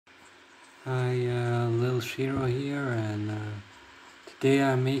Hi, Lil Shiro here, and today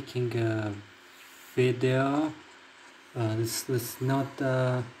I'm making a video. This is not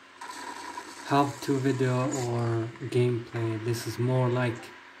a how-to video or gameplay. This is more like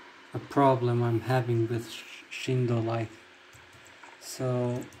a problem I'm having with Shindo life.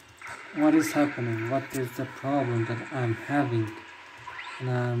 So, what is happening? What is the problem that I'm having, and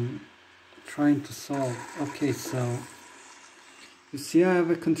I'm trying to solve? Okay, so you see, I have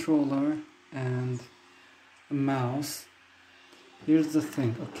a controller and a mouse. Here's the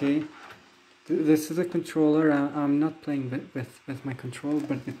thing, okay? This is a controller. I'm not playing with my controller,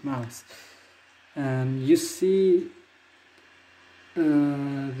 but with mouse. And you see,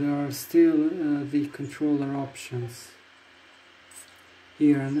 there are still the controller options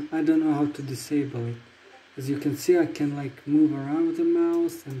here, and I don't know how to disable it. As you can see, I can like move around with the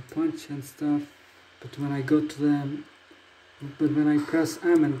mouse and punch and stuff. But when I go to them, but when I press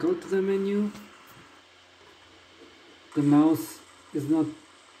M and go to the menu, the mouse is not,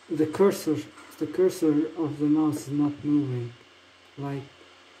 the cursor of the mouse is not moving. Like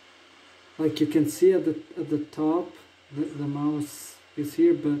you can see at the top, the mouse is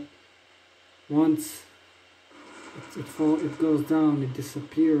here, but once it goes down, it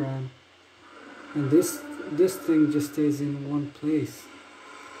disappears, and this thing just stays in one place.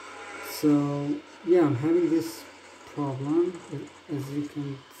 So yeah, I'm having this problem, as you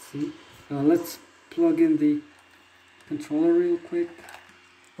can see. Let's plug in the controller real quick.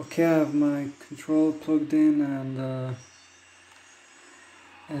 Okay, I have my controller plugged in, and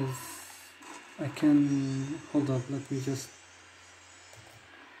as I can, hold up, let me just,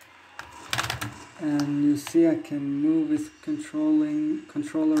 and you see I can move with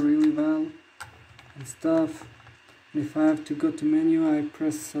controller really well and stuff. And if I have to go to menu, I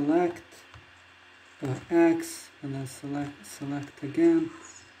press select, X, and then select again,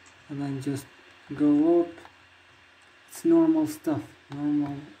 and then just go up. It's normal stuff,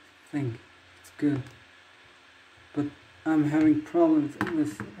 normal thing, it's good. But I'm having problems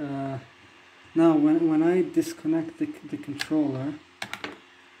with now when I disconnect the controller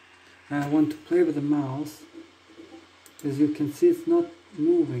and I want to play with the mouse, as you can see, it's not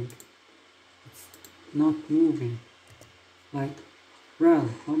moving. It's not moving. Like, Rell,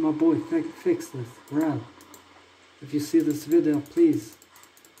 oh my boy, fix this. Rell, if you see this video, please.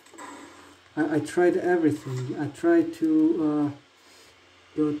 I tried everything. I tried to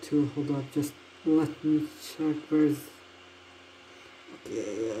go to, hold up, just let me check where's,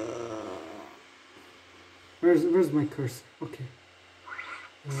 okay, where's my cursor? Okay.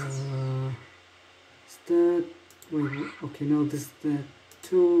 Is that, wait, okay, no, this is the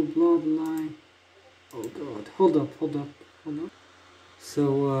tool, bloodline. Oh god, hold up.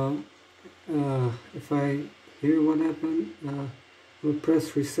 So, if I hear what happened, we'll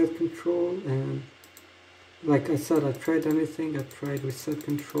press reset control, and like I said, I tried anything. I tried reset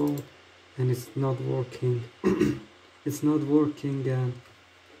control, and it's not working. It's not working, and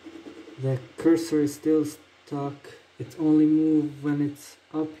the cursor is still stuck. It only moves when it's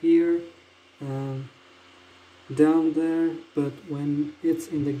up here, down there, but when it's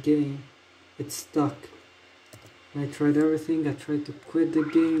in the game, it's stuck. I tried everything. I tried to quit the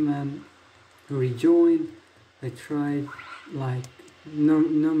game and rejoin. I tried like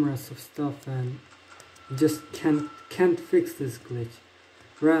numerous of stuff, and just can't fix this glitch.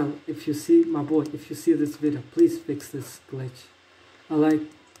 Rell, if you see, my boy, if you see this video, please fix this glitch. I like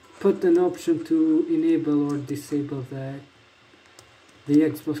put an option to enable or disable the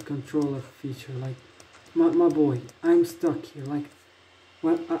Xbox controller feature. Like, my boy, I'm stuck here. Like,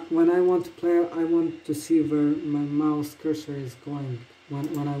 when I want to play, I want to see where my mouse cursor is going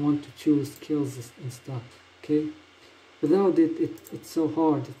when I want to choose kills and stuff. Okay, without it, it's so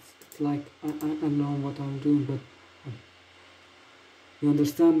hard. It's like I know what I'm doing, but you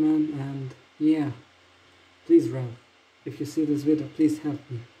understand, man. And yeah, please, Rell, if you see this video, please help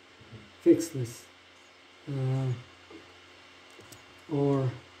me fix this.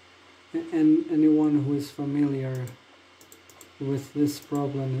 Or anyone who is familiar with this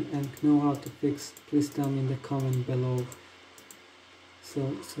problem and know how to fix, please tell me in the comment below.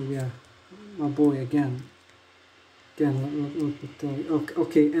 So yeah, my boy, again, let me tell you.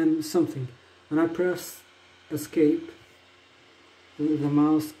 Okay, and something, when I press escape, the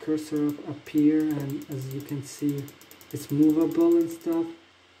mouse cursor appear, and as you can see, it's movable and stuff.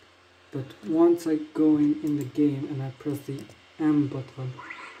 But once I go in the game and I press the M button,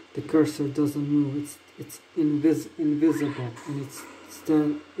 the cursor doesn't move. It's invisible, and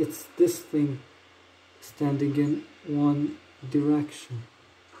it's this thing standing in one direction.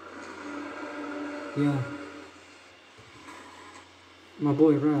 Yeah. my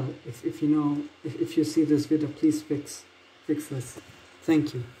boy Rell, if you know, if you see this video, please fix this.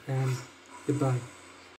 Thank you and goodbye.